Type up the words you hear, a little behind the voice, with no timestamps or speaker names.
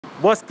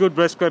What's good,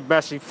 Red Square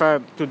Bashing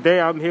fam?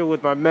 Today I'm here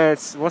with my man.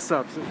 What's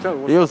up?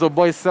 Yo, so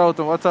boy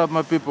Selton, what's up,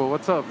 my people?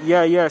 What's up?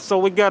 Yeah. So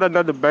we got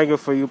another banger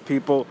for you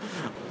people.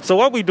 So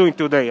what we doing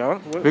today, huh?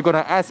 We're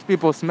gonna ask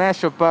people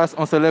smash or pass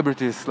on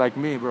celebrities like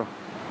me, bro.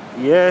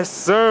 Yes,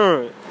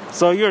 sir.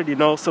 So you already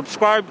know.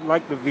 Subscribe,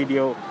 like the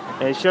video,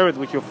 and share it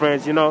with your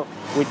friends. You know,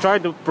 we try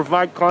to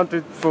provide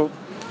content for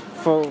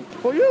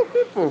you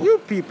people. You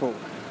people.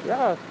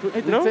 Yeah, to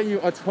entertain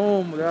you at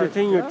home.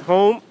 Entertain you at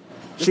home.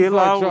 Chill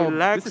out,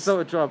 relax. This is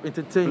our job,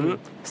 entertain.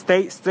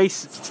 Stay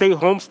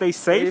home, stay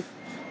safe,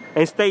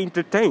 and stay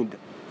entertained.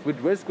 With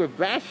Red Square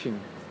Bashing.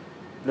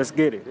 Let's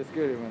get it. Let's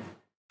get it, man.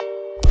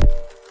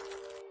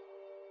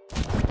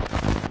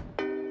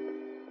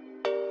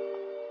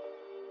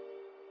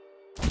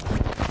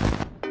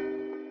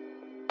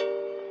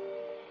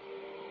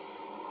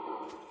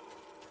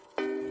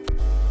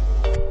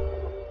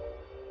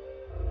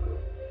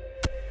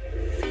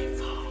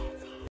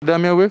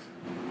 I'm here with?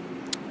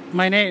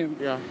 My name?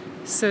 Yeah.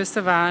 So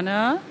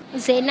Savannah.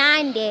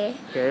 Zenande.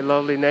 Okay,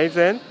 lovely names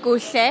then.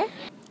 Kushe.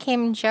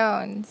 Kim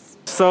Jones.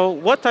 So,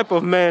 what type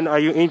of man are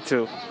you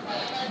into?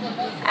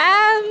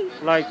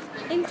 Like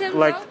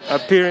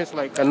appearance,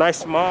 like a nice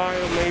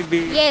smile, maybe.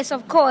 Yes,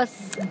 of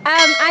course.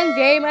 I'm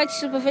very much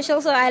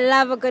superficial, so I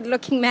love a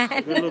good-looking man.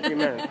 Good-looking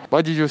man.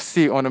 What did you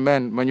see on a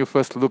man when you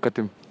first look at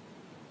him?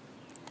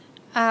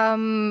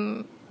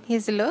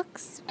 His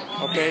looks.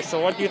 Okay,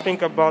 so what do you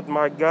think about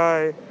my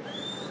guy?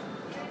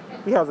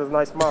 He has a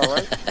nice smile,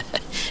 right?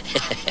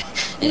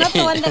 Not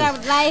the one that I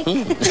would like.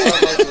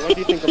 What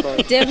do you think about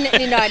it?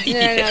 Definitely not. No,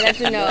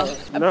 that's a no.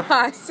 A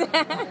pass.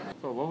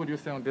 So what would you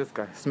say on this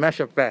guy? Smash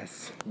or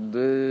pass?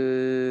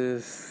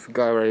 This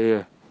guy right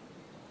here.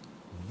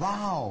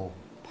 Wow.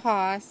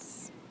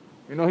 Pass.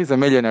 You know he's a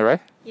millionaire, right?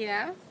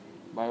 Yeah.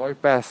 But why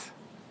pass?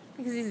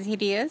 Because he's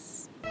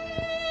hideous.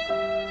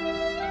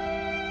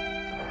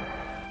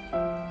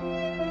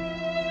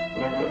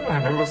 I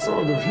never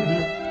saw the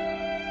video.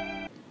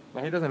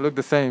 But he doesn't look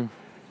the same,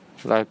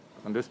 like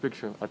on this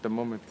picture at the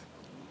moment.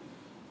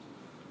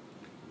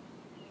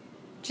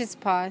 Just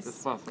pass.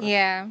 Just pass, right?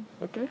 Yeah.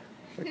 Okay.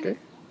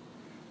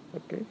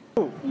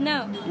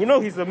 No. You know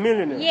he's a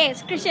millionaire.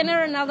 Yes, Cristiano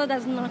Ronaldo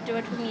does not do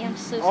it for me. I'm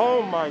so sorry.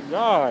 Oh my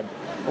God.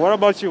 What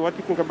about you? What do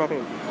you think about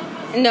him?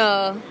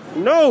 No.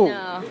 No.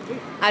 No.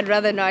 I'd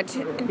rather not.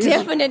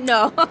 Definite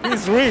no.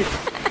 He's rich.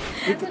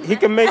 He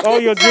can make all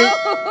your dreams.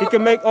 He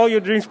can make all your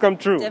dreams come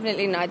true.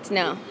 Definitely not.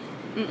 No.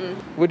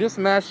 Would you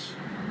smash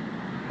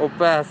or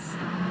pass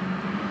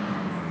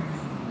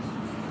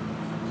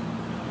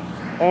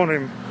on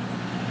him?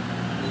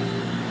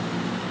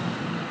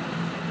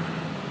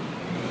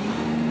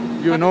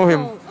 You know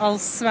him. I'll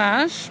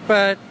smash,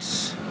 but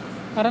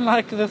I don't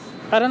like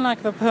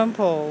the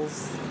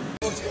pimples.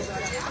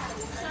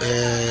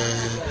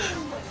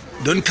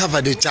 Don't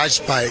cover the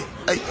judge by.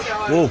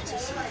 Whoa!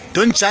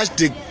 Don't judge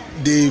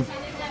the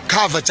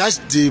cover. Judge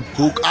the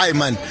book.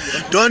 Man.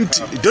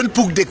 Don't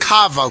book the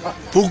cover.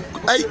 Book.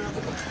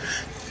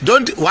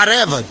 Don't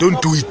whatever.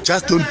 Don't do it.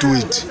 Just don't do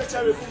it.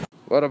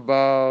 What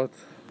about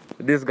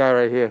this guy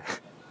right here?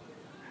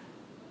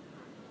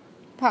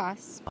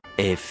 Pass.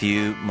 A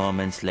few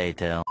moments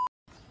later.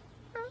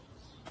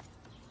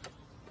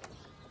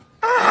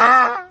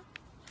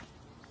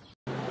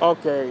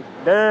 Okay,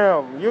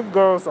 damn, you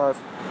girls are.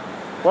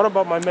 What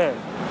about my man?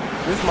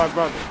 This is my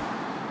brother.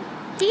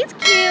 He's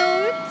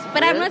cute,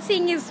 but I'm not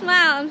seeing his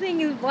smile. I'm seeing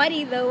his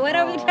body, though. What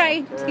are we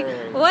trying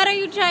to? What are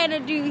you trying to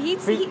do?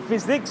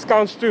 Physics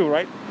counts too,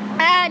 right?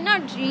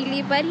 Not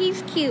really, but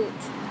he's cute.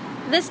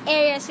 This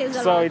area says a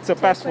lot. So it's a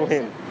to pass for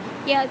person. him.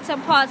 Yeah, it's a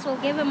pass. We'll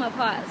give him a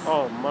pass.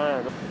 Oh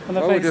man.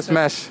 Why would you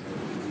smash?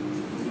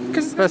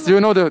 Because First, you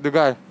know the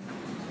guy.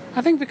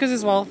 I think because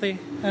he's wealthy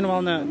and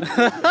well known.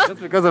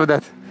 Just because of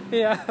that.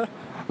 Yeah.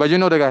 But you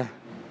know the guy.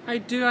 I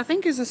do. I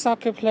think he's a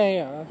soccer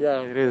player.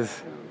 Yeah, it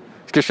is.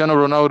 It's Cristiano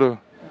Ronaldo.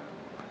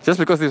 Just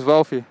because he's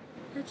wealthy.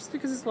 Yeah, just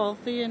because he's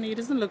wealthy and he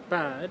doesn't look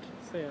bad.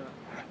 So yeah.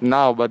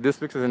 Now, but this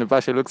picture in the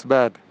past, he looks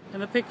bad. In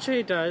the picture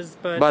he does,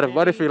 but. But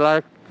what if he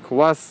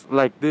was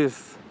like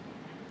this?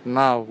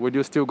 Now, would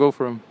you still go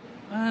for him?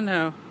 I don't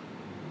know.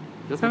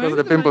 Just But because of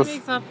the maybe pimples. money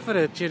makes up for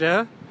it, you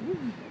know.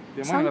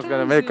 The money was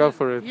gonna make up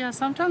for it. Yeah,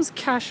 sometimes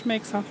cash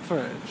makes up for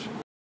it.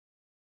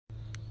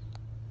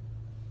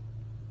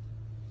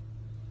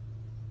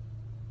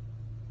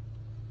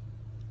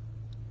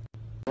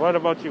 What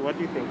about you? What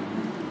do you think?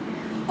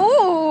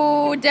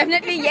 Oh,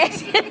 definitely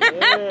yes.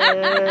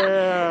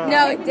 Yeah.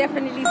 No,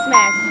 definitely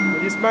smash.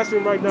 Would you smash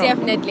him right now?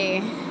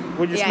 Definitely.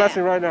 Would you smash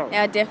him right now?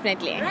 Yeah,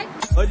 definitely.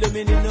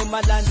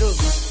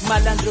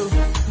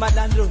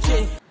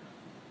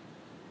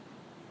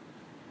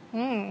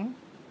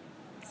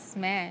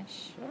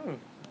 Smash. Oh,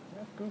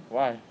 that's good.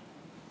 Why?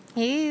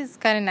 He's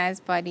got a nice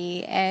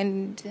body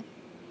and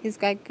he's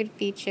got good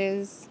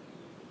features.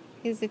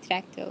 He's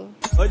attractive.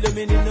 Are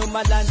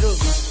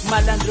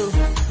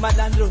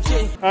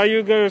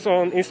you girls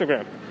on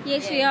Instagram?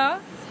 Yes, we are.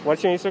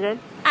 What's your Instagram?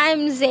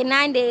 I'm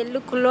Zenande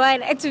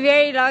Lukulwan. It's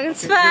very long.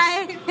 It's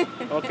fine.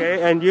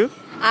 Okay, and you?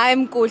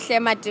 I'm Kuhle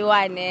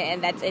Matuane,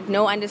 and that's it.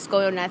 No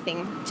underscore or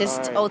nothing.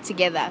 Just all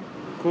together.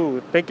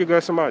 Cool. Thank you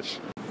guys so much.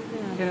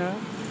 Yeah.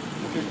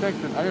 Okay,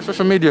 thanks. Are you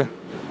social media?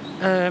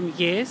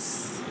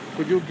 Yes.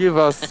 Could you give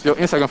us your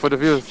Instagram for the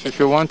viewers if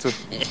you want to?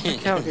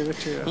 Okay, I'll give it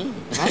to you.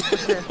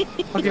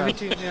 I'll give it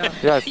to you, yeah.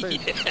 Yeah, say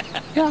it.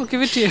 Yeah, I'll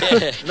give it to you.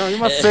 No, you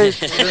must say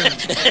it.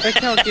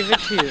 Okay, I'll give it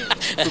to you.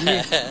 To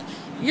me?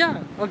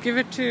 Yeah, I'll give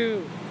it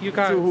to you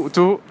guys.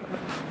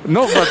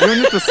 No, but you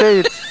need to say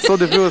it so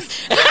the viewers.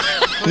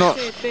 No,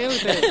 Say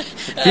it there.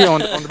 here on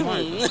the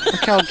mic.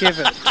 Okay, I'll give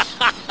it.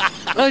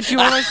 Oh, do you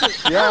want to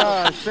say?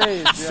 Yeah, say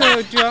it. Yeah.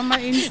 So, do you want my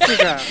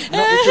Instagram?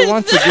 No, if you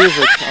want to give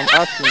it, I'm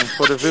asking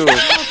for the viewers.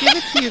 I'll give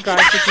it to you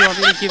guys, but do you want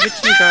me to give it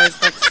to you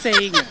guys like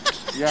saying it?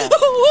 Yeah.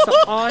 So,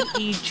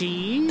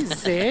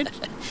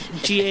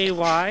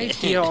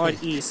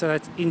 REGZGAYDRE. So,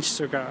 that's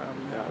Instagram.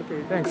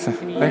 Okay, thanks.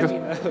 Can you hear me?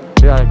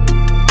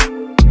 Yeah.